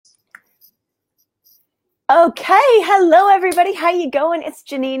Okay, hello everybody. How you going? It's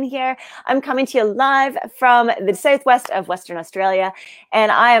Janine here. I'm coming to you live from the southwest of Western Australia,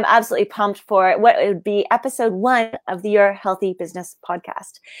 and I am absolutely pumped for what would be episode 1 of the Your Healthy Business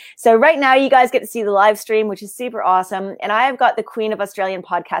podcast. So right now you guys get to see the live stream, which is super awesome, and I have got the Queen of Australian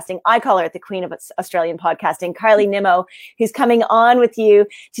podcasting. I call her the Queen of Australian podcasting, Nimmo, who's coming on with you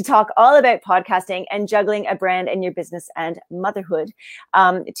to talk all about podcasting and juggling a brand in your business and motherhood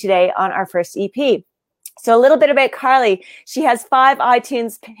today on our first EP. So a little bit about Carly. She has 5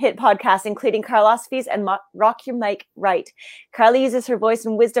 iTunes hit podcasts, including Karlosophies and Rock Your Mic Right. Carly uses her voice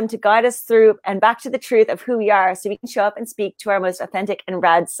and wisdom to guide us through and back to the truth of who we are so we can show up and speak to our most authentic and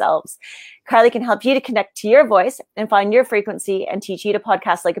rad selves. Carly can help you to connect to your voice and find your frequency and teach you to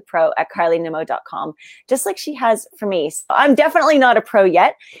podcast like a pro at carlynimmo.com, just like she has for me. So I'm definitely not a pro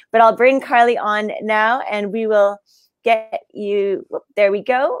yet, but I'll bring Carly on now and we will get you. There we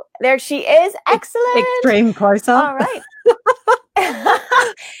go. There she is. Excellent. Extreme closer. All right.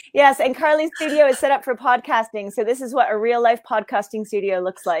 Yes, and Carly's studio is set up for podcasting. So this is what a real life podcasting studio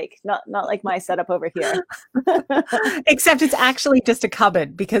looks like. Not like my setup over here. Except it's actually just a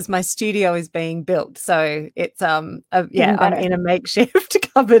cupboard because my studio is being built. So it's I'm in a makeshift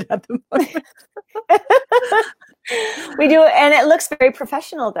cupboard at the moment. We do, and it looks very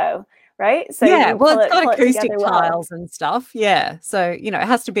professional though. Right. So yeah, well, it's got acoustic tiles and stuff. Yeah. So, it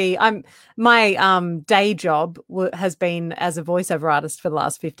has to be, my day job has been as a voiceover artist for the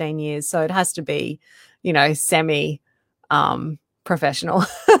last 15 years. So it has to be, semi professional.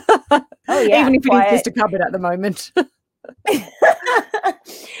 Oh, yeah. Even if it is just a cupboard at the moment.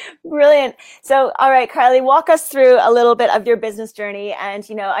 Brilliant. So, all right, Carly, walk us through a little bit of your business journey. And,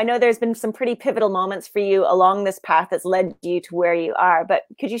 I know there's been some pretty pivotal moments for you along this path that's led you to where you are, but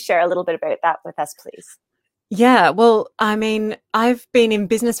could you share a little bit about that with us, please? Yeah, well, I mean, I've been in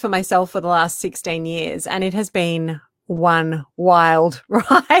business for myself for the last 16 years, and it has been one wild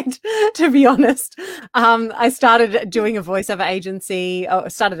ride, to be honest. I started doing a voiceover agency,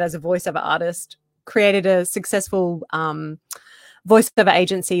 started as a voiceover artist, created a successful voiceover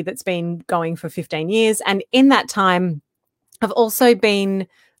agency that's been going for 15 years. And in that time, I've also been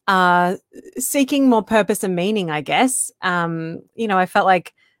seeking more purpose and meaning, I guess. I felt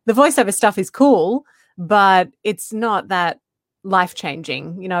like the voiceover stuff is cool, but it's not that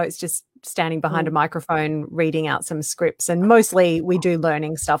life-changing. It's just standing behind a microphone, reading out some scripts, and mostly we do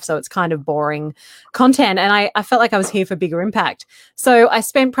learning stuff, so it's kind of boring content. And I felt like I was here for bigger impact. So I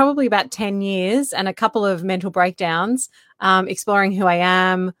spent probably about 10 years and a couple of mental breakdowns exploring who I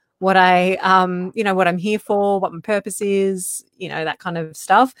am, what what I'm here for, what my purpose is, that kind of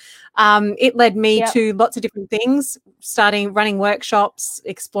stuff. It led me to lots of different things, starting running workshops,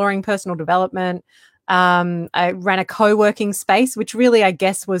 exploring personal development. I ran a co-working space, which really, I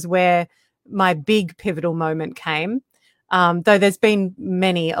guess, was where my big pivotal moment came, though there's been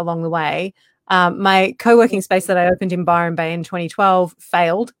many along the way. My co-working space that I opened in Byron Bay in 2012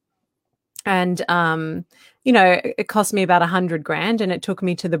 failed. And, it cost me about $100,000, and it took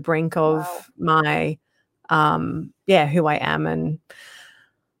me to the brink of my, who I am. And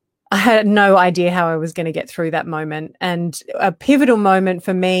I had no idea how I was going to get through that moment. And a pivotal moment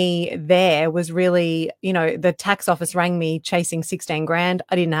for me there was really, the tax office rang me chasing $16,000.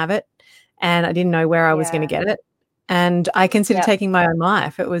 I didn't have it, and I didn't know where I was going to get it. And I considered taking my own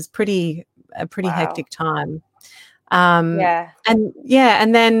life. It was a pretty hectic time. And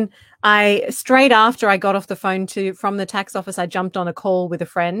then straight after I got off the phone from the tax office, I jumped on a call with a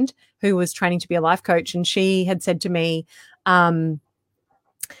friend who was training to be a life coach. And she had said to me,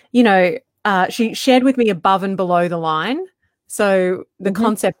 she shared with me above and below the line. So the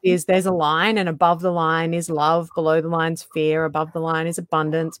concept is there's a line, and above the line is love, below the line's fear, above the line is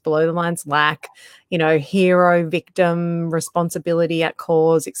abundance, below the line's lack, hero, victim, responsibility at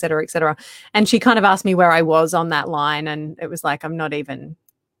cause, et cetera, et cetera. And she kind of asked me where I was on that line, and it was like, I'm not even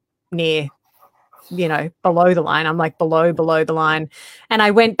near, below the line. I'm like below the line. And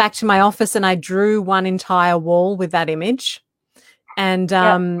I went back to my office and I drew one entire wall with that image. And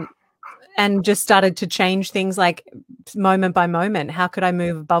just started to change things like moment by moment. How could I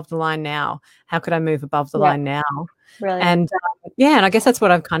move above the line now? How could I move above the line now? Brilliant. And and I guess that's what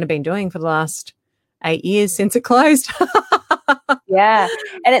I've kind of been doing for the last 8 years since it closed. Yeah.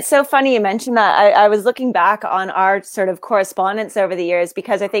 And it's so funny you mentioned that. I was looking back on our sort of correspondence over the years,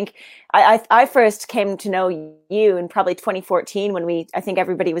 because I think I first came to know you in probably 2014 when I think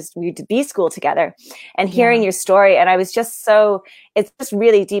everybody we did B school together, and hearing your story. And I was just it's just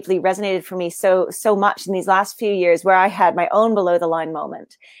really deeply resonated for me so much in these last few years, where I had my own below the line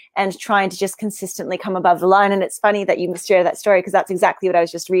moment. and trying to just consistently come above the line. And it's funny that you share that story, because that's exactly what I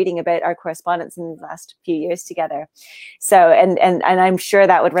was just reading about our correspondence in the last few years together. So, and I'm sure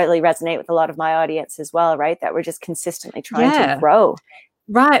that would really resonate with a lot of my audience as well, right? That we're just consistently trying to grow.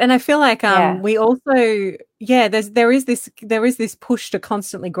 Right. And I feel like we also, there is this push to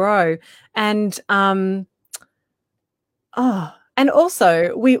constantly grow. And and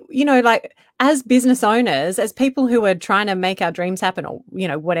also we, like as business owners, as people who are trying to make our dreams happen, or,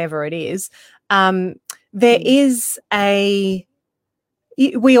 whatever it is, there is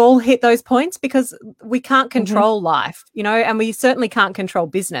we all hit those points because we can't control life, and we certainly can't control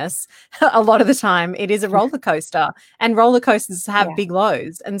business. A lot of the time it is a roller coaster, and roller coasters have big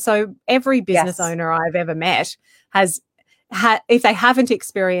lows. And so every business owner I've ever met has had, if they haven't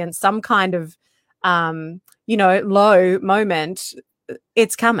experienced some kind of, low moment,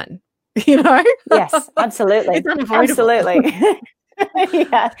 it's coming, Yes, absolutely. It's unavoidable. Absolutely.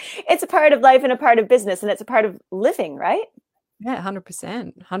 Yeah. It's a part of life and a part of business, and it's a part of living, right? Yeah,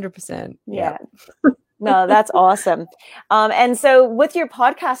 100%. 100%. Yeah. No, that's awesome. And so with your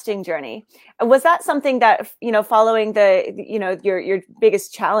podcasting journey, was that something that, following the, your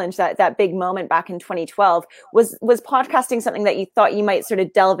biggest challenge, that big moment back in 2012, was podcasting something that you thought you might sort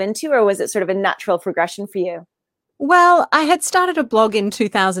of delve into, or was it sort of a natural progression for you? Well, I had started a blog in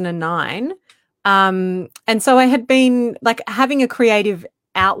 2009. And so I had been like, having a creative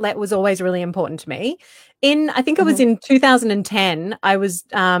outlet was always really important to me. I think it was in 2010,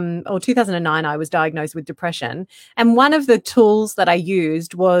 or 2009, I was diagnosed with depression. And one of the tools that I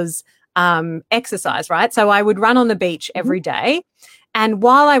used was exercise, right? So I would run on the beach every day. And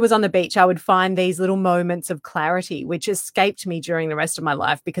while I was on the beach, I would find these little moments of clarity, which escaped me during the rest of my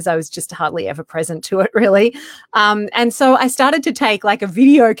life because I was just hardly ever present to it, really. And so I started to take like a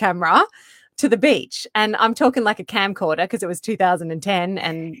video camera to the beach, and I'm talking like a camcorder because it was 2010,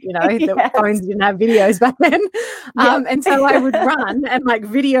 and the phones didn't have videos back then. And so I would run and like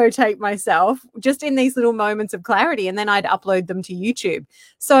videotape myself just in these little moments of clarity, and then I'd upload them to YouTube.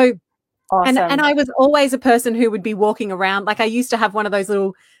 So awesome. And I was always a person who would be walking around. Like I used to have one of those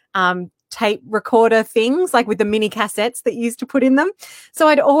little tape recorder things, like with the mini cassettes that you used to put in them. So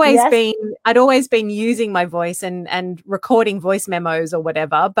I'd always been using my voice and recording voice memos or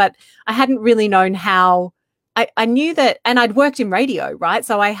whatever, but I hadn't really known how. I knew that, and I'd worked in radio, right?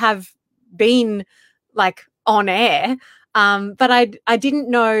 So I have been like on air, but I didn't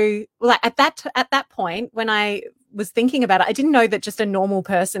know, like at that point when I was thinking about it, I didn't know that just a normal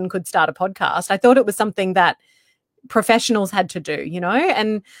person could start a podcast. I thought it was something that professionals had to do,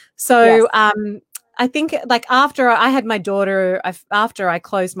 and so I think like after I had my daughter, after I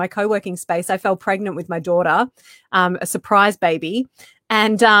closed my co-working space, I fell pregnant with my daughter, a surprise baby.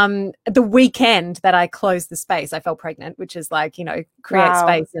 And the weekend that I closed the space, I fell pregnant, which is like, create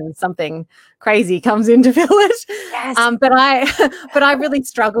space and something crazy comes in to fill it. Yes. But I really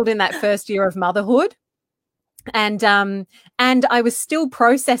struggled in that first year of motherhood. And I was still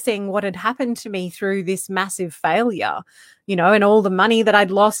processing what had happened to me through this massive failure, and all the money that I'd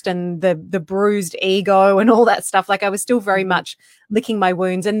lost and the bruised ego and all that stuff. Like I was still very much licking my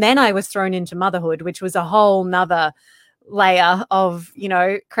wounds. And then I was thrown into motherhood, which was a whole nother layer of,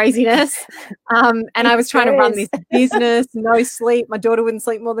 craziness. And I was trying to run this business, no sleep. My daughter wouldn't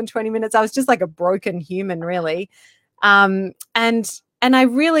sleep more than 20 minutes. I was just like a broken human, really. And I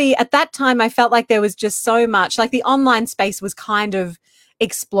really, at that time, I felt like there was just so much, like the online space was kind of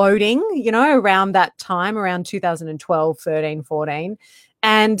exploding, around that time, around 2012, 13, 14.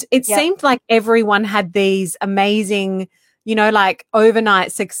 And it seemed like everyone had these amazing, like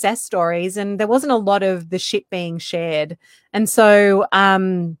overnight success stories, and there wasn't a lot of the shit being shared. And so,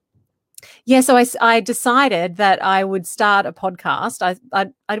 so I decided that I would start a podcast.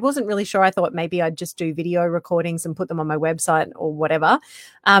 I wasn't really sure. I thought maybe I'd just do video recordings and put them on my website or whatever.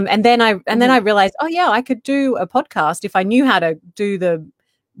 And then I realized, I could do a podcast if I knew how to do the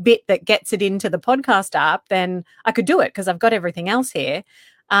bit that gets it into the podcast app. Then I could do it because I've got everything else here.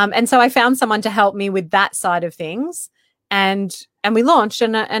 And so I found someone to help me with that side of things, and we launched.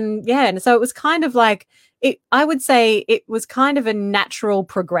 And so it was kind of like I would say it was kind of a natural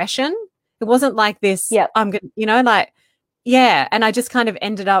progression. It wasn't like this, I'm going to, and I just kind of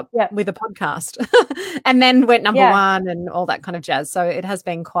ended up with a podcast and then went number one and all that kind of jazz. So it has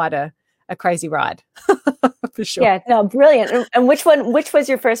been quite a crazy ride for sure. Yeah, no, brilliant. And which was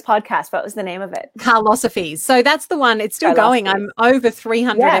your first podcast? What was the name of it? Karlosophies. So that's the one. It's still going. I'm over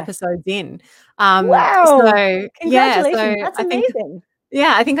 300 episodes in. Wow. So, congratulations. That's amazing.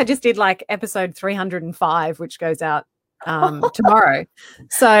 I think I just did like episode 305, which goes out tomorrow.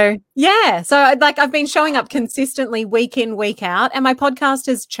 So yeah, so like I've been showing up consistently week in, week out, and my podcast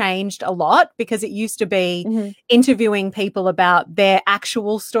has changed a lot because it used to be Mm-hmm. interviewing people about their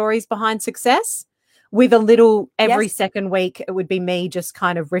actual stories behind success. With a little every Yes. second week, it would be me just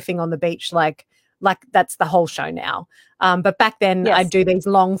kind of riffing on the beach, like that's the whole show now. But back then, I'd Yes. do these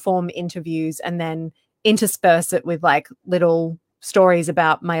long form interviews and then intersperse it with like little stories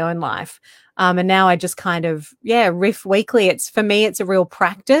about my own life. And now I just kind of, riff weekly. It's for me, it's a real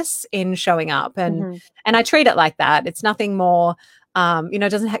practice in showing up, Mm-hmm. and I treat it like that. It's nothing more, it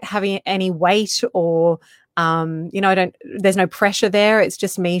doesn't have any weight or, there's no pressure there. It's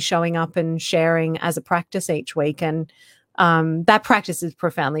just me showing up and sharing as a practice each week. And that practice has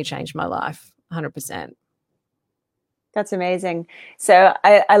profoundly changed my life, 100%. That's amazing. So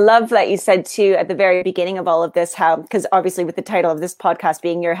I love that you said too at the very beginning of all of this, how, because obviously with the title of this podcast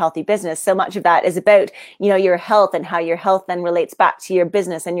being Your Healthy Business, so much of that is about, your health and how your health then relates back to your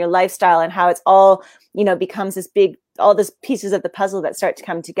business and your lifestyle and how it's all, becomes this big, all these pieces of the puzzle that start to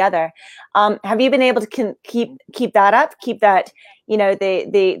come together. Have you been able to keep that up, keep that,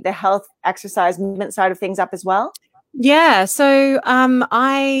 the health, exercise, movement side of things up as well? Yeah. So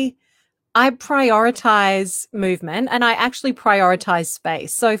I prioritize movement and I actually prioritize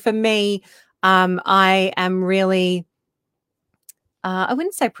space. So for me, I am really, I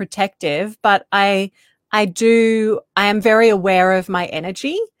wouldn't say protective, but I am very aware of my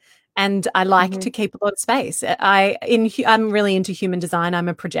energy and I like Mm-hmm. to keep a lot of space. I'm really into human design. I'm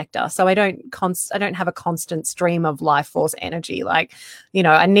a projector. So I don't have a constant stream of life force energy. Like,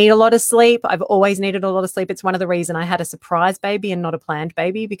 I need a lot of sleep. I've always needed a lot of sleep. It's one of the reasons I had a surprise baby and not a planned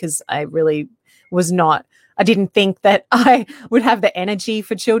baby, because I really I didn't think that I would have the energy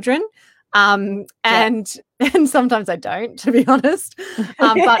for children. Yeah. And and sometimes I don't, to be honest.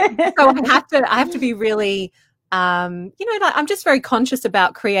 But so I have to be really, like I'm just very conscious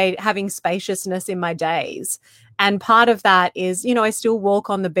about having spaciousness in my days. And part of that is, I still walk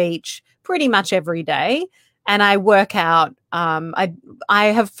on the beach pretty much every day and I work out. I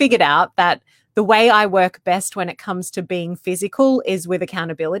have figured out that the way I work best when it comes to being physical is with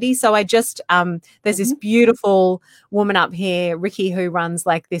accountability. So I just, there's this Mm-hmm. beautiful woman up here, Ricky, who runs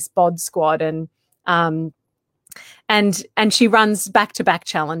like this bod squad um, and she runs back-to-back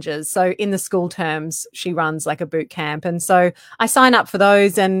challenges. So in the school terms, she runs like a boot camp. And so I sign up for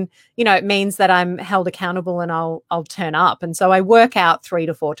those and, it means that I'm held accountable and I'll turn up. And so I work out 3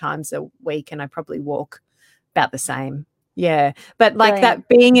 to 4 times a week and I probably walk about the same. Yeah. But like Brilliant.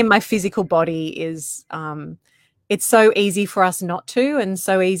 that being in my physical body is it's so easy for us not to, and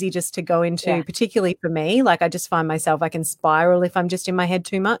so easy just to go into, Yeah. particularly for me, like I just find myself, I can spiral if I'm just in my head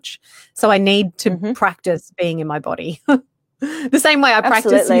too much. So I need to Mm-hmm. practice being in my body. The same way I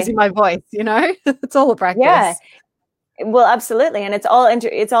practice Absolutely. using my voice, it's all a Yeah. practice. Well, absolutely, and it's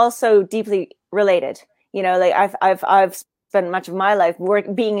all so deeply related. Like I've spent much of my life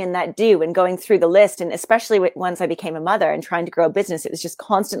being in that do and going through the list, and especially once I became a mother and trying to grow a business, it was just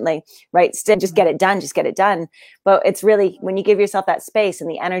constantly right. Still, just get it done, just get it done. But it's really when you give yourself that space and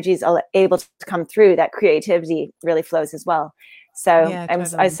the energy is able to come through, that creativity really flows as well. So Yeah, I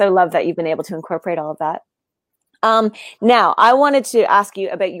totally. so love that you've been able to incorporate all of that. Now I wanted to ask you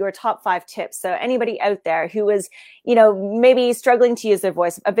about your top 5 tips. So anybody out there who is, maybe struggling to use their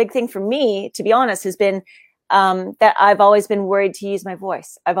voice, a big thing for me, to be honest, has been that I've always been worried to use my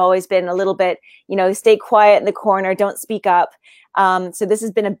voice. I've always been a little bit, stay quiet in the corner, don't speak up. So this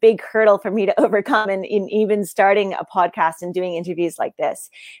has been a big hurdle for me to overcome in even starting a podcast and doing interviews like this.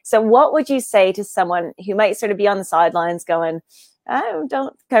 So what would you say to someone who might sort of be on the sidelines going, I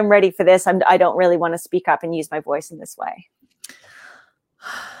don't think I'm ready for this. I don't really want to speak up and use my voice in this way.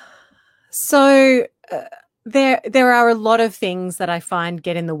 So there are a lot of things that I find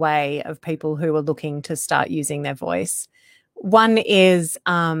get in the way of people who are looking to start using their voice. One is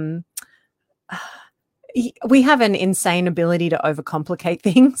we have an insane ability to overcomplicate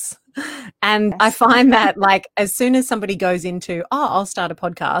things. And I Yes. find that like as soon as somebody goes into, I'll start a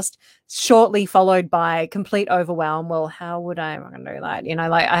podcast, shortly followed by complete overwhelm. Well, how would I going to do that?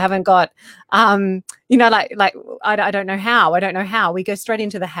 Like I haven't got, like I don't know how. I don't know how. We go straight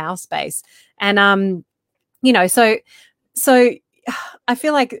into the how space. And, so I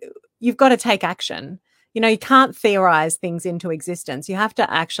feel like you've got to take action. You can't theorize things into existence. You have to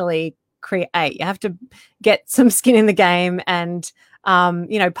actually create. You have to get some skin in the game and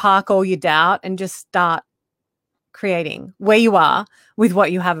park all your doubt and just start creating where you are with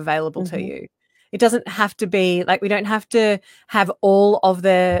what you have available to you. It doesn't have to be like, we don't have to have all of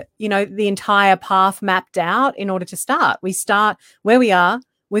the entire path mapped out in order to start. We start where we are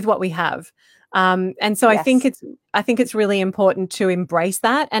with what we have. And so Yes. I think it's really important to embrace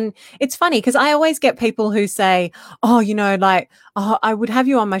that. And it's funny because I always get people who say, oh, you know, like, oh, I would have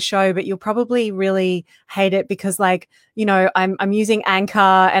you on my show, but you'll probably really hate it because like, you know, I'm using Anchor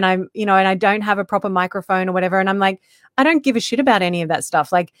and I'm, you know, and I don't have a proper microphone or whatever. And I'm like, I don't give a shit about any of that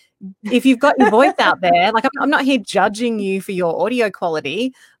stuff. Like, if you've got your voice out there, like I'm not here judging you for your audio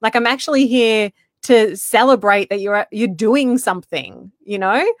quality. Like I'm actually here to celebrate that you're doing something, you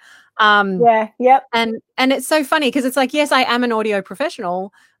know? Um, Yeah. Yep. and it's so funny because it's like, yes, I am an audio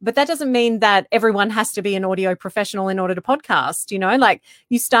professional, but that doesn't mean that everyone has to be an audio professional in order to podcast, you know? Like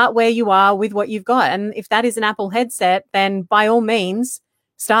you start where you are with what you've got. And if that is an Apple headset, then by all means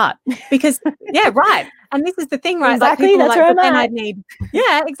start. Because yeah, right. And this is the thing, right? Like Exactly. people are That's like, where but I'm then at. I'd need,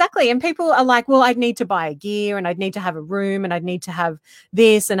 yeah, exactly. And people are like, well, I'd need to buy a gear and I'd need to have a room and I'd need to have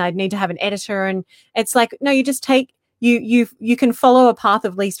this and I'd need to have an editor. And it's like, no, you just take, you can follow a path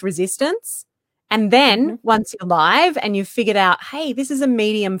of least resistance. And then Mm-hmm. once you're live and you've figured out, hey, this is a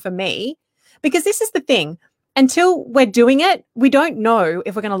medium for me, because this is the thing, until we're doing it, we don't know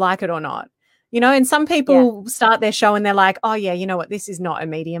if we're going to like it or not. You know, and some Yeah. people start their show and they're like, oh, yeah, you know what? This is not a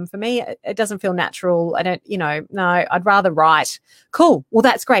medium for me. It doesn't feel natural. I don't, you know, no, I'd rather write. Cool. Well,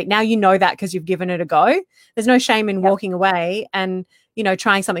 that's great. Now you know that because you've given it a go. There's no shame in Yep. walking away and, you know,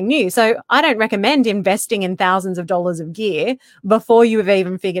 trying something new. So I don't recommend investing in thousands of dollars of gear before you have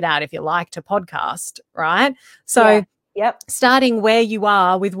even figured out if you like to podcast, right? Yeah. So Yep. starting where you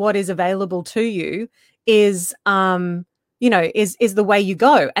are with what is available to you is you know, is the way you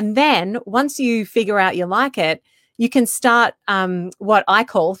go. And then once you figure out you like it, you can start what I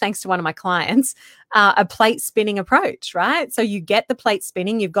call, thanks to one of my clients, a plate spinning approach, right? So you get the plate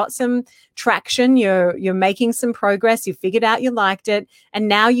spinning, you've got some traction, you're making some progress, you figured out you liked it, and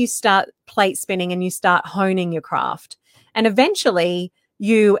now you start plate spinning and you start honing your craft. And eventually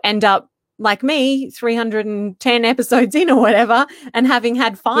you end up like me, 310 episodes in or whatever, and having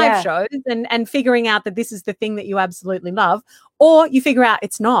had 5 Yeah. shows and figuring out that this is the thing that you absolutely love, or you figure out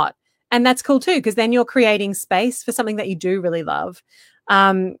it's not. And that's cool too, because then you're creating space for something that you do really love.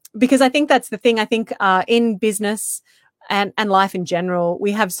 Because I think that's the thing. I think in business and life in general,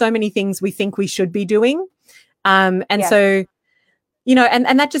 we have so many things we think we should be doing. And Yes. so, you know,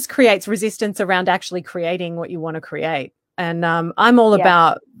 and that just creates resistance around actually creating what you want to create. And I'm all Yeah.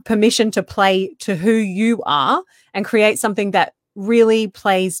 about permission to play to who you are and create something that really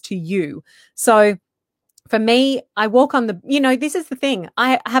plays to you. So for me, I walk on the, you know, this is the thing.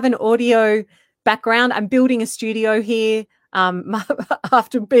 I have an audio background. I'm building a studio here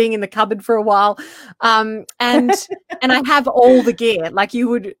after being in the cupboard for a while. And I have all the gear, like you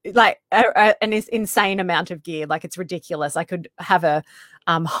would like an insane amount of gear. Like it's ridiculous. I could have a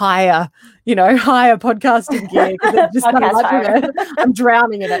higher podcasting gear because it's just got a Podcast lot of fire. it. I'm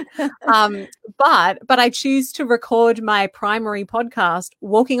drowning in it. But I choose to record my primary podcast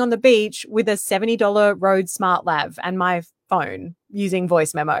walking on the beach with a $70 Rode Smart Lav and my phone using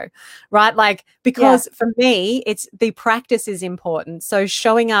voice memo, right? Like, because for me, it's the practice is important. So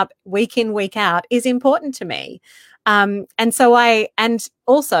showing up week in, week out is important to me. And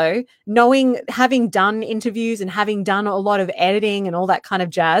also knowing, having done interviews and having done a lot of editing and all that kind of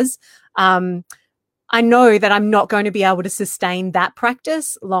jazz, I know that I'm not going to be able to sustain that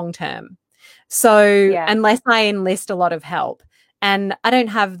practice long term. So unless I enlist a lot of help, and I don't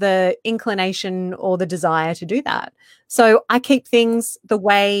have the inclination or the desire to do that. So I keep things the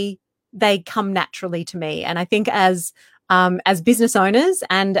way they come naturally to me. And I think as business owners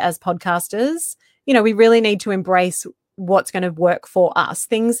and as podcasters, you know, we really need to embrace what's going to work for us.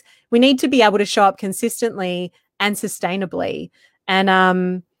 We need to be able to show up consistently and sustainably.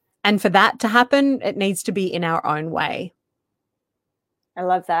 And for that to happen, it needs to be in our own way. I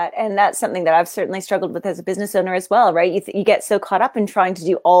love that. And that's something that I've certainly struggled with as a business owner as well, right? You get so caught up in trying to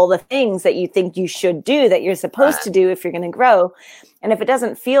do all the things that you think you should do, that you're supposed to do if you're going to grow. And if it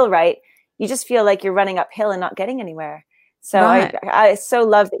doesn't feel right, you just feel like you're running uphill and not getting anywhere. So I so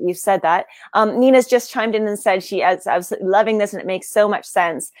love that you said that. Nina's just chimed in and said I was loving this and it makes so much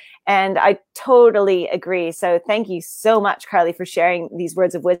sense. And I totally agree. So thank you so much, Carly, for sharing these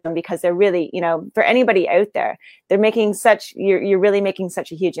words of wisdom, because they're really, you know, for anybody out there, you're really making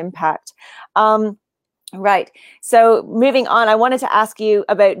such a huge impact. Right. So moving on, I wanted to ask you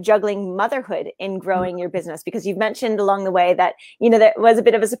about juggling motherhood in growing your business, because you've mentioned along the way that, you know, that was a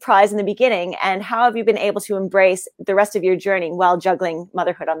bit of a surprise in the beginning. And how have you been able to embrace the rest of your journey while juggling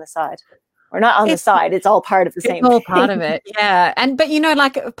motherhood on the side? or not on the It's side. It's all part of the It's same all part of thing. it. Yeah. But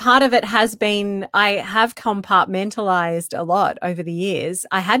like part of it has been, I have compartmentalized a lot over the years.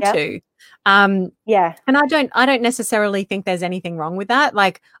 I had Yep. to. Um, Yeah. and I don't necessarily think there's anything wrong with that.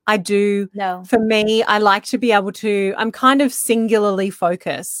 Like I do, No. for me, I like to be able to, I'm kind of singularly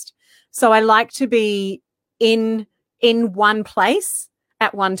focused. So I like to be in one place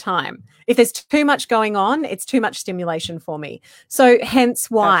at one time. If there's too much going on, it's too much stimulation for me. So hence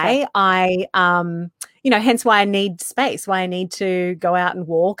Gotcha. why hence why I need space, why I need to go out and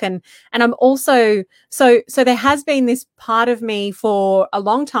walk. And I'm also, so there has been this part of me for a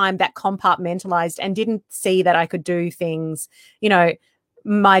long time that compartmentalized and didn't see that I could do things,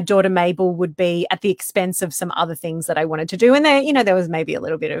 my daughter Mabel would be at the expense of some other things that I wanted to do. And there was maybe a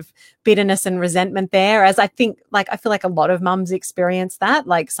little bit of bitterness and resentment there, as I think, like, I feel like a lot of mums experience that.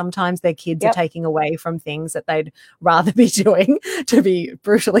 Like sometimes their kids are Yep. taking away from things that they'd rather be doing, to be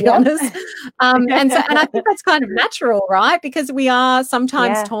brutally Yep. honest. And I think that's kind of natural, right? Because we are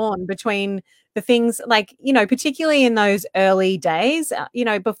sometimes Yeah, torn between the things, like, particularly in those early days,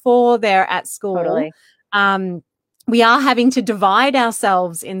 before they're at school. totally. Um, we are having to divide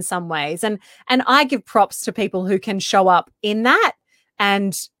ourselves in some ways, and I give props to people who can show up in that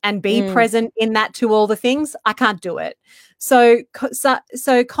and be Mm, present in that to all the things. I can't do it. So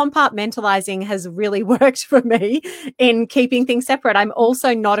compartmentalizing has really worked for me in keeping things separate. I'm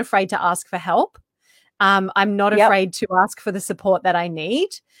also not afraid to ask for help. I'm not yep. afraid to ask for the support that I need.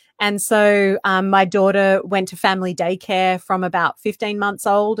 And so my daughter went to family daycare from about 15 months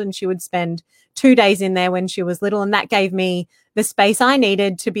old, and she would spend 2 days in there when she was little. And that gave me the space I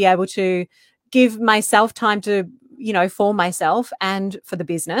needed to be able to give myself time to, for myself and for the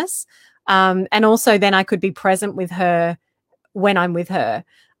business. And also then I could be present with her when I'm with her.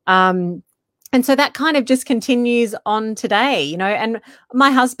 Um, and so that kind of just continues on today, and my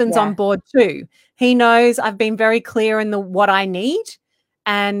husband's on Yeah. board too. He knows I've been very clear in what I need.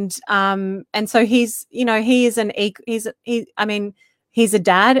 And so he is he's a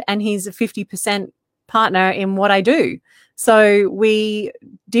dad, and he's a 50% partner in what I do. So we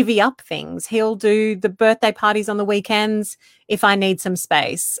divvy up things. He'll do the birthday parties on the weekends if I need some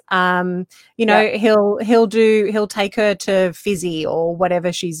space. Yep. He'll take her to Fizzy or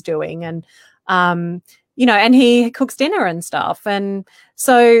whatever she's doing, and he cooks dinner and stuff. And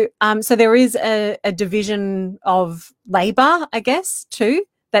so there is a division of labor, I guess, too,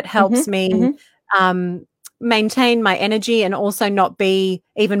 that Hmm. helps me Hmm. um, maintain my energy and also not be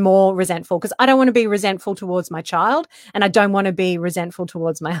even more resentful, because I don't want to be resentful towards my child, and I don't want to be resentful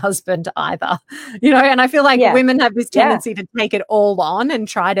towards my husband either. And I feel like Yeah. women have this Yeah. tendency to take it all on and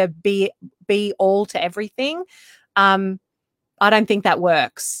try to be all to everything. Um, I don't think that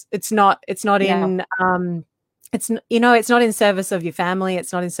works. It's not No. in it's not in service of your family,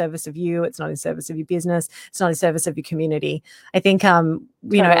 it's not in service of you, it's not in service of your business, it's not in service of your community. I think Totally.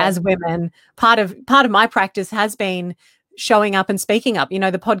 as women, part of my practice has been showing up and speaking up. The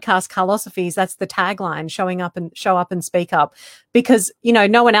podcast Karlosophies, that's the tagline: show up and speak up, because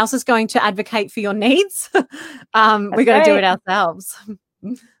no one else is going to advocate for your needs. We're That's going to do it right. ourselves.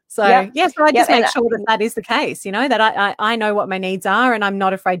 So Yep. yeah, so I Yep. just make sure that that is the case, that I know what my needs are, and I'm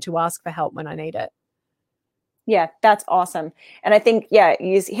not afraid to ask for help when I need it. Yeah, that's awesome. And I think, yeah,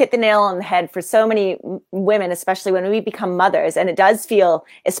 you hit the nail on the head for so many women, especially when we become mothers. And it does feel,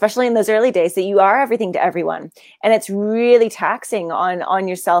 especially in those early days, that you are everything to everyone. And it's really taxing on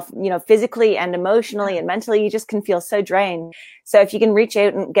yourself, physically and emotionally and mentally. You just can feel so drained. So if you can reach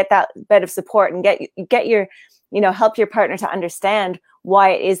out and get that bit of support and get your, help your partner to understand why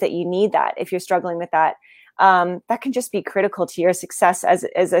it is that you need that, if you're struggling with that, that can just be critical to your success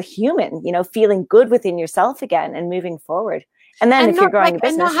as a human, feeling good within yourself again and moving forward. And then And if you're not growing like, a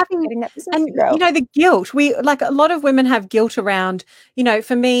and not business, having, getting that business and to grow. the guilt, we, like, a lot of women have guilt around,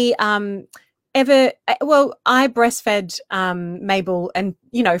 for me, I breastfed Mabel, and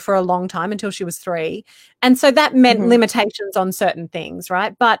for a long time, until she was 3, and so that meant Hmm. limitations on certain things,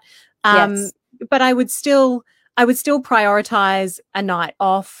 right? Yes. But I would still prioritize a night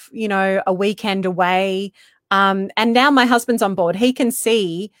off, a weekend away. And now my husband's on board. He can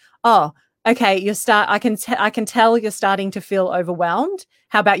see, oh, okay, I can tell you're starting to feel overwhelmed.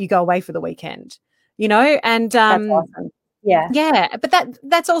 How about you go away for the weekend? And That's awesome. Yeah. yeah, but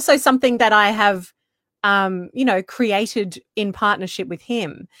that's also something that I have created in partnership with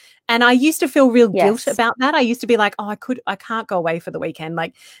him. And I used to feel real guilt Yes. about that. I used to be like, oh, I can't go away for the weekend.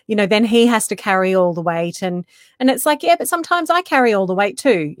 Like, then he has to carry all the weight. And it's like, yeah, but sometimes I carry all the weight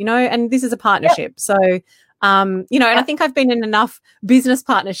too, and this is a Yep. partnership. So And I think I've been in enough business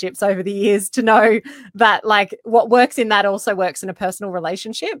partnerships over the years to know that like what works in that also works in a personal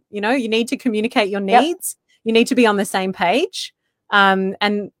relationship. You need to communicate your Yep. needs. You need to be on the same page.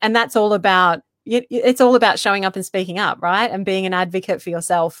 And that's all about, it's all about showing up and speaking up, right? And being an advocate for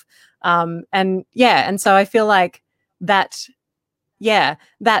yourself. And so I feel like that,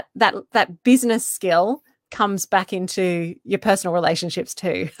 that business skill comes back into your personal relationships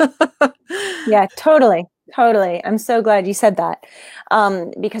too. Yeah, totally. Totally. I'm so glad you said that.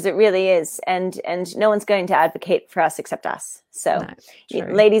 Because it really is. And no one's going to advocate for us except us. So No,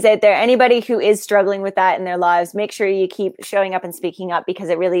 ladies out there, anybody who is struggling with that in their lives, make sure you keep showing up and speaking up, because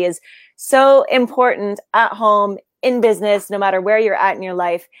it really is so important at home, in business, no matter where you're at in your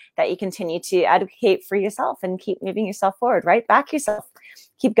life, that you continue to advocate for yourself and keep moving yourself forward, right? Back yourself,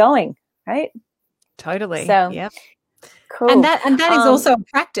 keep going, right? Totally. So Yeah. cool. And that is also a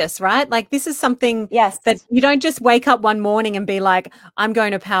practice, right? Like this is something yes, that you don't just wake up one morning and be like, I'm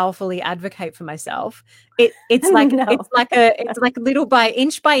going to powerfully advocate for myself. It's like no. it's like little by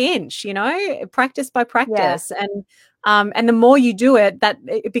inch, practice by practice. Yeah. And the more you do it, that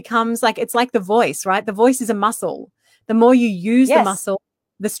it becomes like, it's like the voice, right? The voice is a muscle. The more you use the Yes. muscle,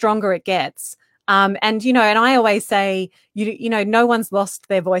 the stronger it gets. And I always say, no one's lost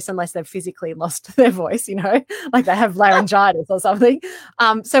their voice unless they've physically lost their voice, like they have laryngitis or something.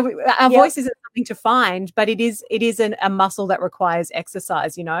 So our voice isn't something to find, but it is a muscle that requires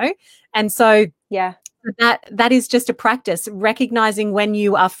exercise, And so that is just a practice, recognizing when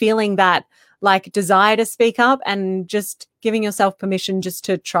you are feeling that like desire to speak up and just giving yourself permission just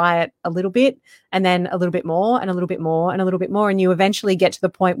to try it a little bit, and then a little bit more and a little bit more and a little bit more. And you eventually get to the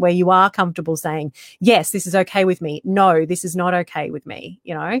point where you are comfortable saying, yes, this is okay with me. No, this is not okay with me,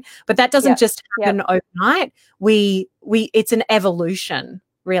 but that doesn't just happen overnight. It's an evolution,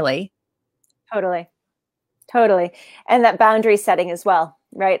 really. Totally. And that boundary setting as well,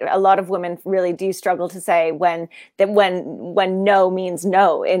 right? A lot of women really do struggle to say when no means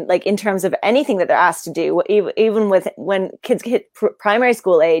no, in terms of anything that they're asked to do, even with when kids hit primary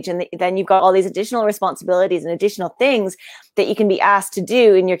school age, and then you've got all these additional responsibilities and additional things that you can be asked to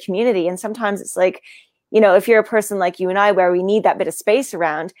do in your community. And sometimes it's like, if you're a person like you and I, where we need that bit of space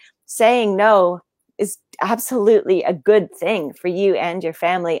around, saying no is absolutely a good thing for you and your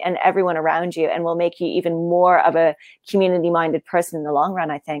family and everyone around you, and will make you even more of a community-minded person in the long run,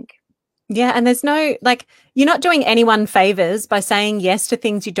 I think. Yeah, and there's no, like, you're not doing anyone favors by saying yes to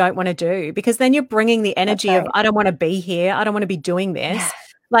things you don't want to do, because then you're bringing the energy of, I don't want to be here, I don't want to be doing this. Yeah.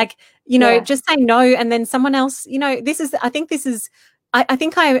 Like, just say no, and then someone else, I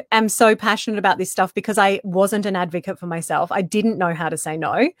think I am so passionate about this stuff because I wasn't an advocate for myself. I didn't know how to say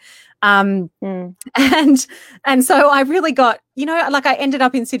no. And so I really got, like I ended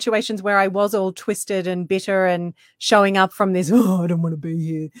up in situations where I was all twisted and bitter and showing up from this, I don't want to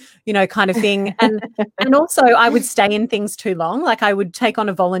be here, kind of thing. And also I would stay in things too long. Like I would take on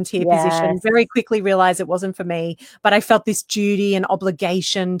a volunteer position, very quickly realize it wasn't for me, but I felt this duty and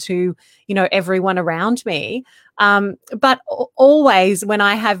obligation to, everyone around me. But always when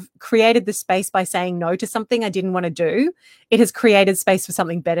I have created the space by saying no to something I didn't want to do, it has created space for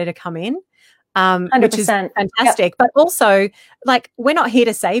something better to come in, which is fantastic. Yep. But also, like, we're not here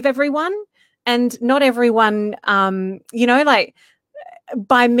to save everyone, and not everyone, like,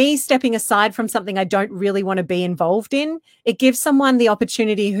 by me stepping aside from something I don't really want to be involved in, it gives someone the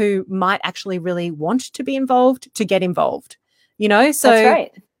opportunity who might actually really want to be involved to get involved, So that's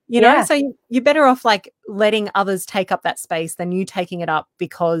right. So you're better off like letting others take up that space than you taking it up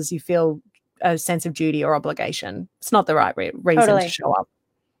because you feel a sense of duty or obligation. It's not the right reason to show up.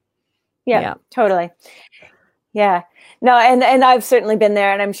 Yeah, totally. Yeah, no, and I've certainly been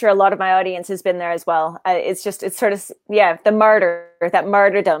there, and I'm sure a lot of my audience has been there as well. It's sort of, that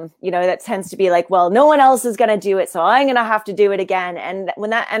martyrdom, that tends to be like, well, no one else is going to do it, so I'm going to have to do it again. And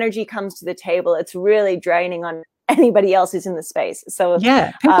when that energy comes to the table, it's really draining on anybody else who's in the space. So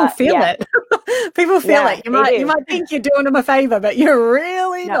people feel it. People feel it. You might think you're doing them a favor, but you're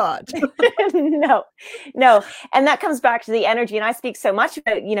really not. No. And that comes back to the energy. And I speak so much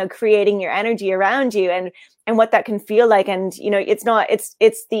about, creating your energy around you and what that can feel like. And,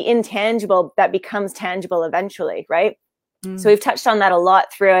 it's the intangible that becomes tangible eventually, right? So we've touched on that a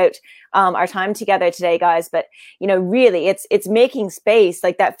lot throughout our time together today, guys. But, really it's making space,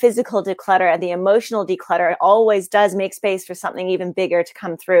 like that physical declutter and the emotional declutter always does make space for something even bigger to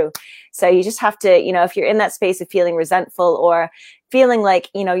come through. So you just have to, if you're in that space of feeling resentful or feeling like,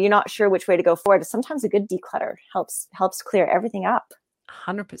 you're not sure which way to go forward, sometimes a good declutter helps clear everything up.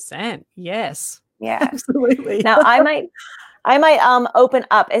 100%. Yes. Yeah. Absolutely. Now I I might open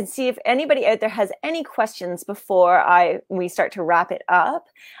up and see if anybody out there has any questions before we start to wrap it up.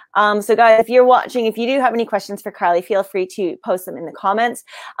 So guys, if you're watching, if you do have any questions for Carly, feel free to post them in the comments.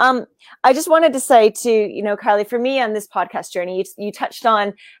 I just wanted to say to, Carly, for me on this podcast journey, you touched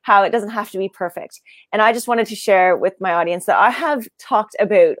on how it doesn't have to be perfect. And I just wanted to share with my audience that I have talked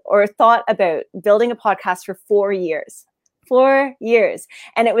about or thought about building a podcast for 4 years. 4 years.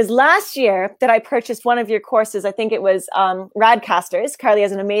 And it was last year that I purchased one of your courses. I think it was Radcasters. Carly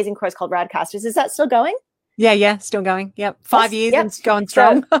has an amazing course called Radcasters. Is that still going? Yeah, still going. Yep. 5 years yep. and going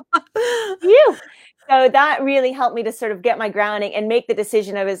strong. So that really helped me to sort of get my grounding and make the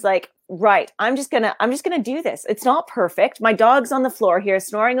decision. I was like, right, I'm just gonna do this. It's not perfect. My dog's on the floor here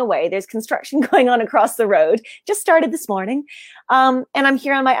snoring away. There's construction going on across the road. Just started this morning. And I'm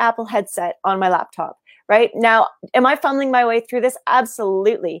here on my Apple headset on my laptop. Right now, am I fumbling my way through this?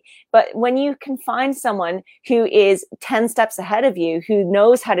 Absolutely. But when you can find someone who is 10 steps ahead of you, who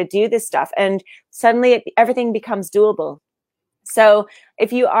knows how to do this stuff, and suddenly everything becomes doable. So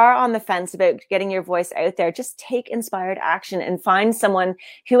if you are on the fence about getting your voice out there, just take inspired action and find someone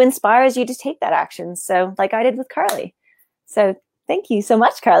who inspires you to take that action. So like I did with Carly. So thank you so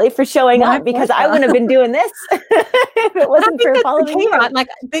much, Carly, for showing up, because I wouldn't have been doing this if it wasn't for following you. Right? Like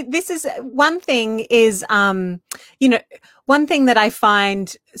this is one thing is, one thing that I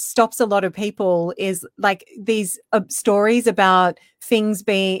find stops a lot of people is like these stories about things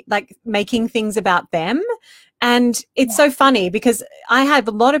being like making things about them. And it's so funny because I have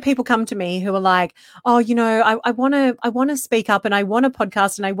a lot of people come to me who are like, oh, I want to speak up and I want a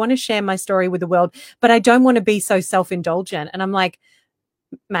podcast and I want to share my story with the world, but I don't want to be so self-indulgent. And I'm like,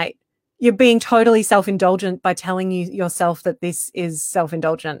 mate, you're being totally self-indulgent by telling yourself that this is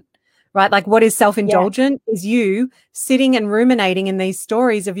self-indulgent, right? Like what is self-indulgent is you sitting and ruminating in these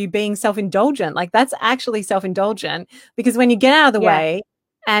stories of you being self-indulgent. Like that's actually self-indulgent, because when you get out of the way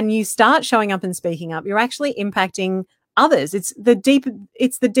and you start showing up and speaking up, you're actually impacting others. It's the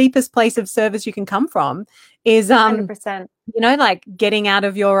deepest place of service you can come from is, 100%. Like getting out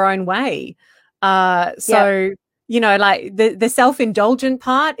of your own way. Like the self-indulgent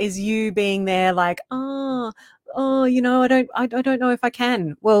part is you being there like, I don't know if I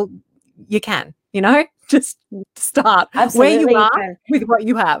can. Well, you can, just start Absolutely, where you are with what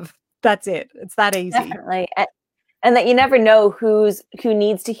you have. That's it. It's that easy. Definitely. And that you never know who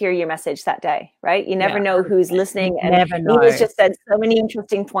needs to hear your message that day, right? You never know who's listening. And never know. Nina's just said so many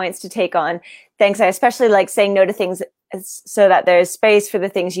interesting points to take on. Thanks. I especially like saying no to things so that there's space for the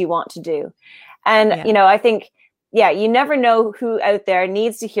things you want to do. And, I think, you never know who out there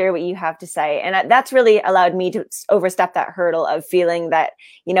needs to hear what you have to say. And that's really allowed me to overstep that hurdle of feeling that,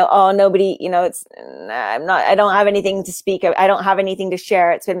 nobody, I don't have anything to speak of. I don't have anything to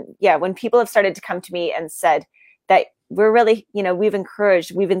share. It's been, when people have started to come to me and said that we're really, we've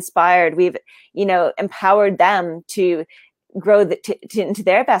encouraged, we've inspired, we've, empowered them to grow into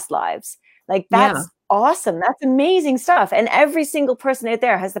their best lives. Like that's awesome. That's amazing stuff. And every single person out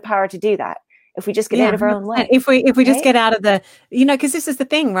there has the power to do that. If we just get out of our own way. If we just get out of the, because this is the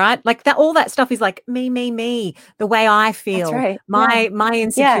thing, right? Like that, all that stuff is like me, the way I feel, that's right. my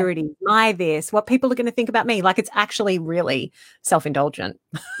insecurity, my this, what people are going to think about me. Like it's actually really self-indulgent.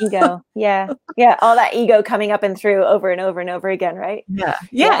 Ego. Yeah. All that ego coming up and through over and over and over again, right? Yeah.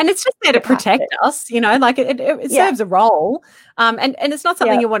 And it's just there to protect us, like it serves a role. And it's not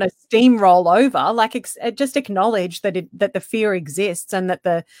something you want to steamroll over. Like just acknowledge that the fear exists and that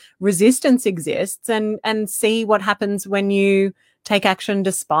the resistance exists, and see what happens when you take action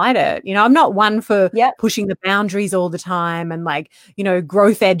despite it. I'm not one for pushing the boundaries all the time and like,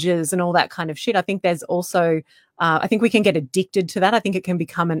 growth edges and all that kind of shit. I think there's also, I think we can get addicted to that. I think it can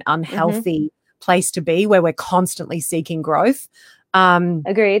become an unhealthy place to be where we're constantly seeking growth.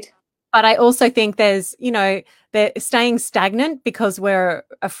 Agreed. But I also think there's, they're staying stagnant because we're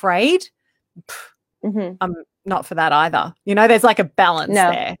afraid. I'm not for that either. There's like a balance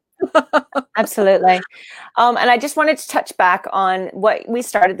there. Absolutely. And I just wanted to touch back on what we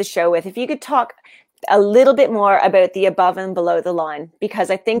started the show with. If you could talk a little bit more about the above and below the line,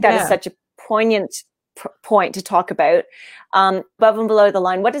 because I think that is such a poignant point to talk about. Above and below the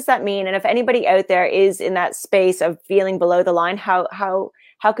line, what does that mean? And if anybody out there is in that space of feeling below the line, how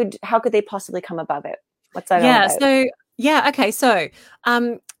could they possibly come above it? What's that all about?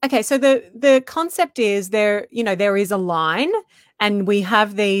 So the concept is there is a line, and we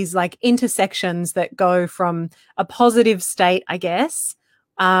have these like intersections that go from a positive state, I guess,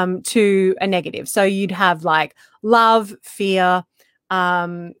 to a negative. So you'd have like love, fear,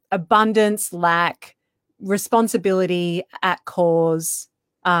 abundance, lack, responsibility, at cause,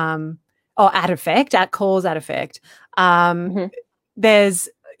 or at cause, at effect. There's,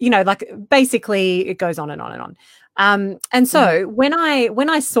 like basically it goes on and on and on. And so when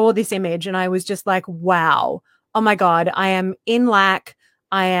I saw this image and I was just like, wow, oh my God, I am in lack.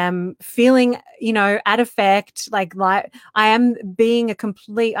 I am feeling, at effect, like I am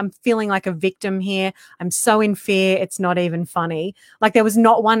I'm feeling like a victim here. I'm so in fear. It's not even funny. Like there was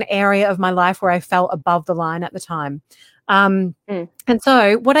not one area of my life where I felt above the line at the time. And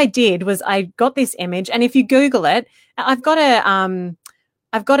so what I did was I got this image, and if you Google it, I've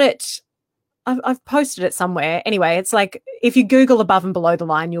posted it somewhere. Anyway, it's like if you Google above and below the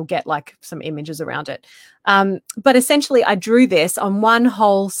line, you'll get like some images around it. But essentially, I drew this on one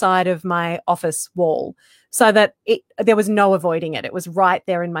whole side of my office wall so that there was no avoiding it. It was right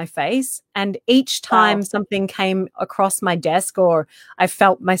there in my face. And each time something came across my desk or I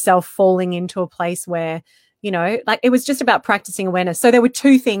felt myself falling into a place where, like it was just about practicing awareness. So there were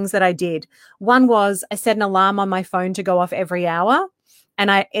two things that I did. One was I set an alarm on my phone to go off every hour.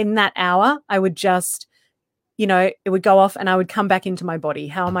 And in that hour, I would just, it would go off and I would come back into my body.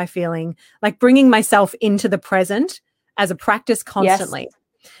 How am I feeling? Like bringing myself into the present as a practice constantly.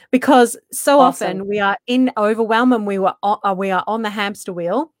 Yes. Because so often we are in overwhelm and we are on the hamster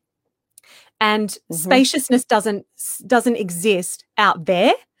wheel, and spaciousness doesn't exist out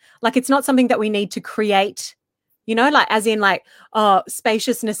there. Like it's not something that we need to create, like as in like,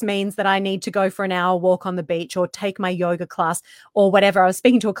 spaciousness means that I need to go for an hour walk on the beach or take my yoga class or whatever. I was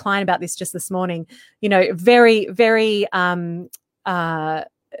speaking to a client about this just this morning, very, very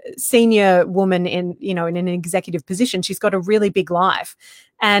senior woman in an executive position. She's got a really big life.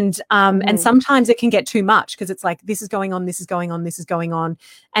 And sometimes it can get too much because it's like, this is going on, this is going on, this is going on.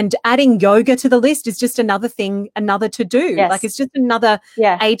 And adding yoga to the list is just another thing, another to do. Yes. Like it's just another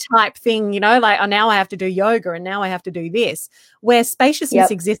A-type thing, like, oh, now I have to do yoga and now I have to do this, where spaciousness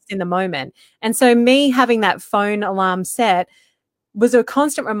exists in the moment. And so me having that phone alarm set was a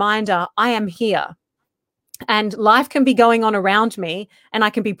constant reminder, I am here. And life can be going on around me and I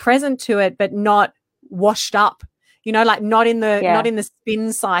can be present to it, but not washed up, like not in the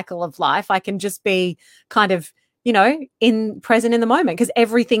spin cycle of life. I can just be kind of, present in the moment because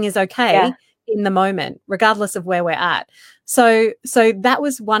everything is okay in the moment, regardless of where we're at. So that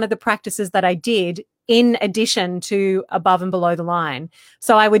was one of the practices that I did in addition to above and below the line.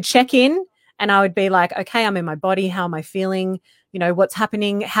 So I would check in and I would be like, okay, I'm in my body. How am I feeling? What's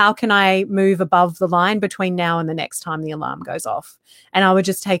happening? How can I move above the line between now and the next time the alarm goes off? And I would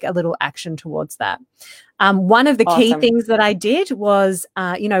just take a little action towards that. One of the key things that I did was,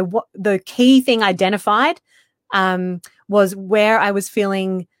 what the key thing identified was where I was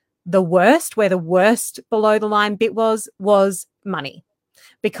feeling the worst, where the worst below the line bit was money,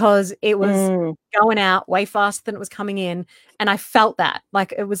 because it was going out way faster than it was coming in. And I felt that,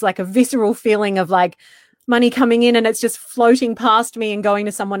 like, it was like a visceral feeling of like, money coming in and it's just floating past me and going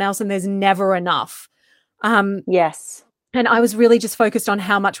to someone else and there's never enough. Yes. And I was really just focused on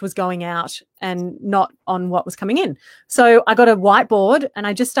how much was going out and not on what was coming in. So I got a whiteboard and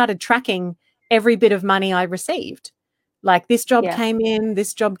I just started tracking every bit of money I received. Like this job came in,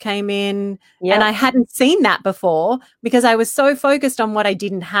 this job came in. Yep. And I hadn't seen that before because I was so focused on what I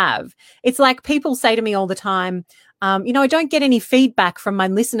didn't have. It's like people say to me all the time, I don't get any feedback from my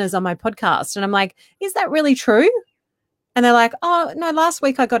listeners on my podcast. And I'm like, is that really true? And they're like, oh, no, last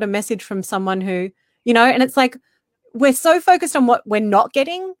week I got a message from someone who, and it's like, we're so focused on what we're not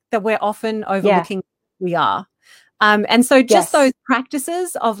getting that we're often overlooking who we are. And so just those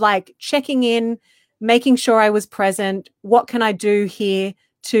practices of like checking in, making sure I was present, what can I do here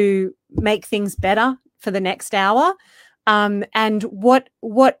to make things better for the next hour? And what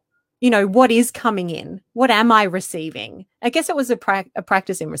is coming in? What am I receiving? I guess it was a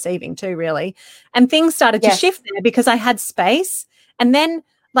practice in receiving too, really. And things started to shift there because I had space. And then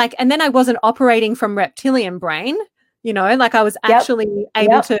I wasn't operating from reptilian brain, like I was actually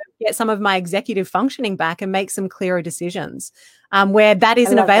able to get some of my executive functioning back and make some clearer decisions, where that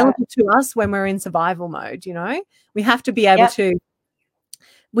isn't available to us when we're in survival mode. We have to be able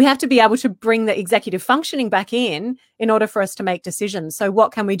to bring the executive functioning back in order for us to make decisions. So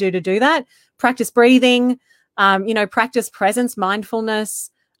what can we do to do that? Practice breathing, practice presence, mindfulness,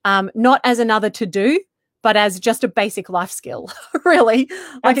 not as another to do, but as just a basic life skill, really.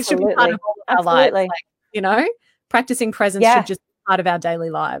 Like it should be part of all of our lives. Like, practicing presence should just be part of our daily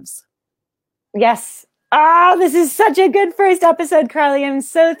lives. Yes. Oh, this is such a good first episode, Carly. I'm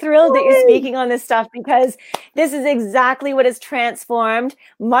so thrilled that you're speaking on this stuff because this is exactly what has transformed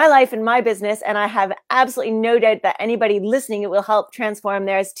my life and my business. And I have absolutely no doubt that anybody listening, it will help transform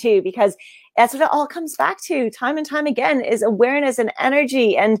theirs too, because that's what it all comes back to time and time again, is awareness and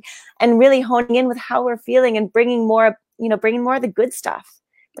energy, and really honing in with how we're feeling and bringing more, bringing more of the good stuff,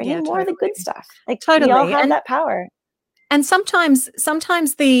 Yeah, bringing more of the totally. good stuff. Like, we all Totally. have that power. And sometimes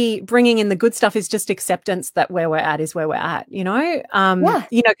the bringing in the good stuff is just acceptance that where we're at is where we're at, Yeah,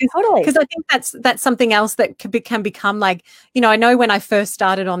 totally. because I think that's something else that can become like, I know when I first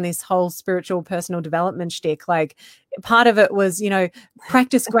started on this whole spiritual personal development shtick, like part of it was,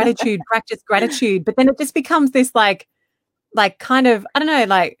 practice gratitude, but then it just becomes this like kind of, I don't know,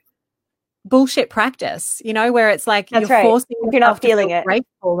 like bullshit practice, where it's like That's you're right. forcing If you're not yourself to feel feeling it.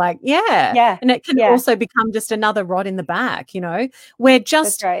 grateful, like, yeah. Yeah. And it can Yeah. also become just another rod in the back, We're That's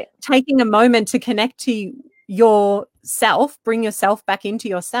just right. taking a moment to connect to yourself, bring yourself back into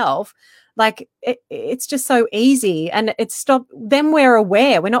yourself. Like it's just so easy, and then we're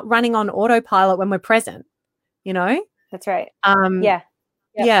aware. We're not running on autopilot when we're present, That's right. Yeah. Yep.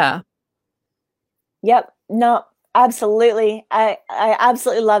 Yeah. Yep. No, absolutely. I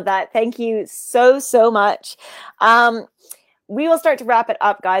absolutely love that. Thank you so, so much. We will start to wrap it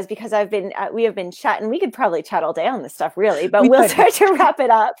up, guys, because we have been chatting. We could probably chat all day on this stuff, really, but we'll start to wrap it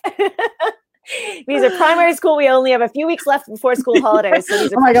up. These are primary school. We only have a few weeks left before school holidays, so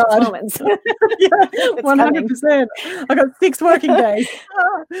these are precious moments. 100%. I got 6 working days.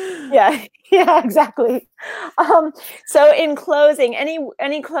 Yeah, exactly. So, in closing,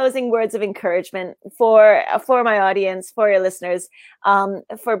 any closing words of encouragement for my audience, for your listeners,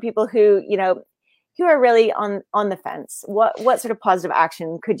 for people who who are really on the fence? What sort of positive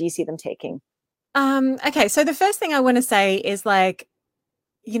action could you see them taking? Okay, so the first thing I want to say is like,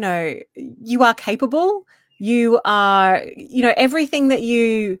 you are capable. You are, everything that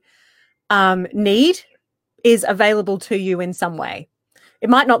you need is available to you in some way. It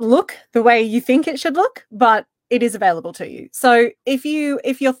might not look the way you think it should look, but it is available to you. So if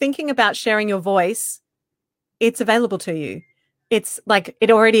you're thinking about sharing your voice, it's available to you. It's like it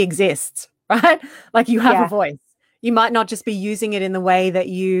already exists, right? Like you have a voice. You might not just be using it in the way that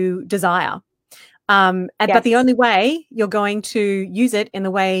you desire. But the only way you're going to use it in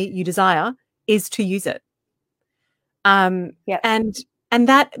the way you desire is to use it. And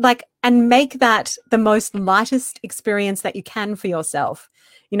that and make that the most lightest experience that you can for yourself.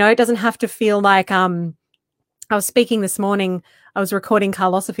 It doesn't have to feel like, I was speaking this morning, I was recording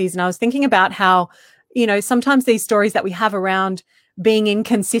Karlosophies, and I was thinking about how, sometimes these stories that we have around being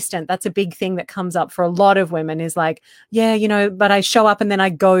inconsistent, that's a big thing that comes up for a lot of women, is like, yeah, but I show up and then I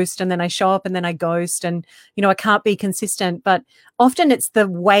ghost, and then I show up and then I ghost, and, I can't be consistent. But often it's the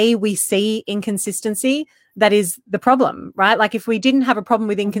way we see inconsistency that is the problem, right? Like if we didn't have a problem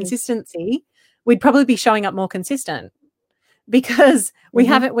with inconsistency, we'd probably be showing up more consistent, because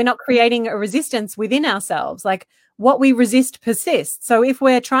we're not creating a resistance within ourselves. Like what we resist persists. So if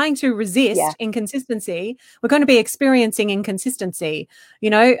we're trying to resist inconsistency, we're going to be experiencing inconsistency,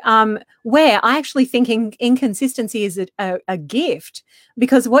 where I actually think inconsistency is a gift,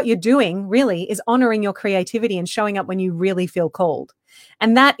 because what you're doing really is honoring your creativity and showing up when you really feel called.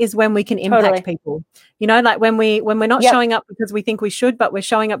 And that is when we can impact people, like when we're not showing up because we think we should, but we're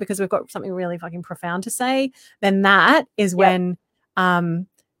showing up because we've got something really fucking profound to say, then that is when, when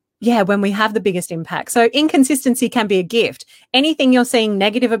we have the biggest impact. So inconsistency can be a gift. Anything you're seeing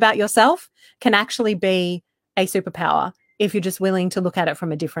negative about yourself can actually be a superpower if you're just willing to look at it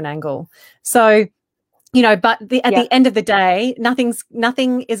from a different angle. So, but at the end of the day, nothing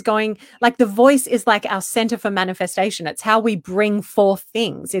is going, like the voice is like our center for manifestation. It's how we bring forth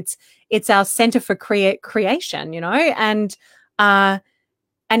things. It's our center for creation, and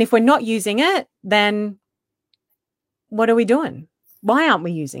if we're not using it, then what are we doing? Why aren't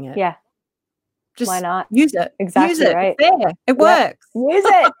we using it? Yeah. Just why not? Use it. Exactly. Use it. Right. It's there. It works. Use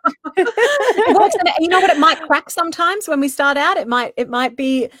it. It works. And you know what? It might crack sometimes when we start out. It might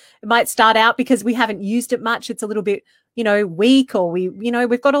start out because we haven't used it much. It's a little bit, weak, or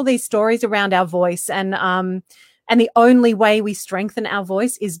we've got all these stories around our voice, and the only way we strengthen our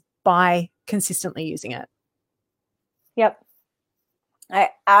voice is by consistently using it. Yep.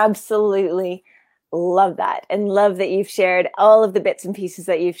 I absolutely love that, and love that you've shared all of the bits and pieces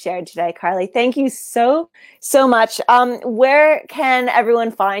that you've shared today, Carly. Thank you so much. Where can everyone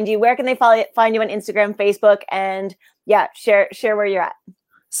find you? Where can they find you on Instagram, Facebook, and share where you're at?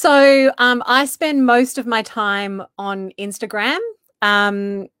 So I spend most of my time on Instagram.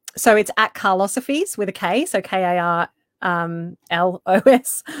 So it's at Karlosophies with a K, so KARLOSOPHIES.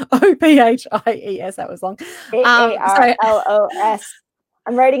 That was long. KARLOS.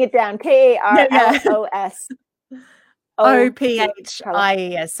 I'm writing it down. KARLOS.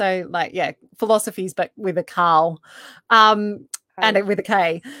 OPHIES. So philosophies, but with a Carl. and with a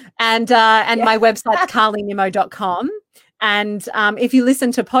K. And my website's carlynimmo.com. And if you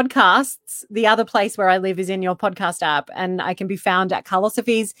listen to podcasts, the other place where I live is in your podcast app, and I can be found at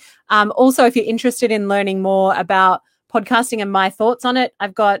Karlosophies. Also, if you're interested in learning more about podcasting and my thoughts on it,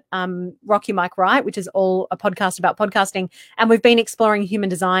 I've got Rock Your Mic Right, which is all a podcast about podcasting. And we've been exploring human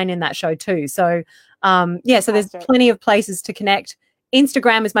design in that show too. So, so there's plenty of places to connect.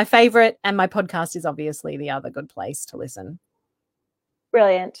 Instagram is my favorite, and my podcast is obviously the other good place to listen.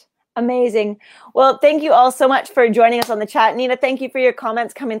 Brilliant. Amazing. Well, thank you all so much for joining us on the chat. Nina, thank you for your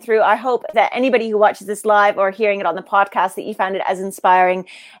comments coming through. I hope that anybody who watches this live or hearing it on the podcast, that you found it as inspiring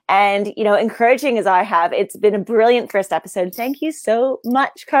and, encouraging as I have. It's been a brilliant first episode. Thank you so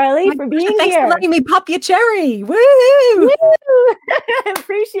much, Carly, for being here. Thanks for letting me pop your cherry. Woo! Woo!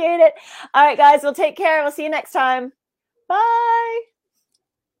 Appreciate it. All right, guys, we'll take care. We'll see you next time. Bye.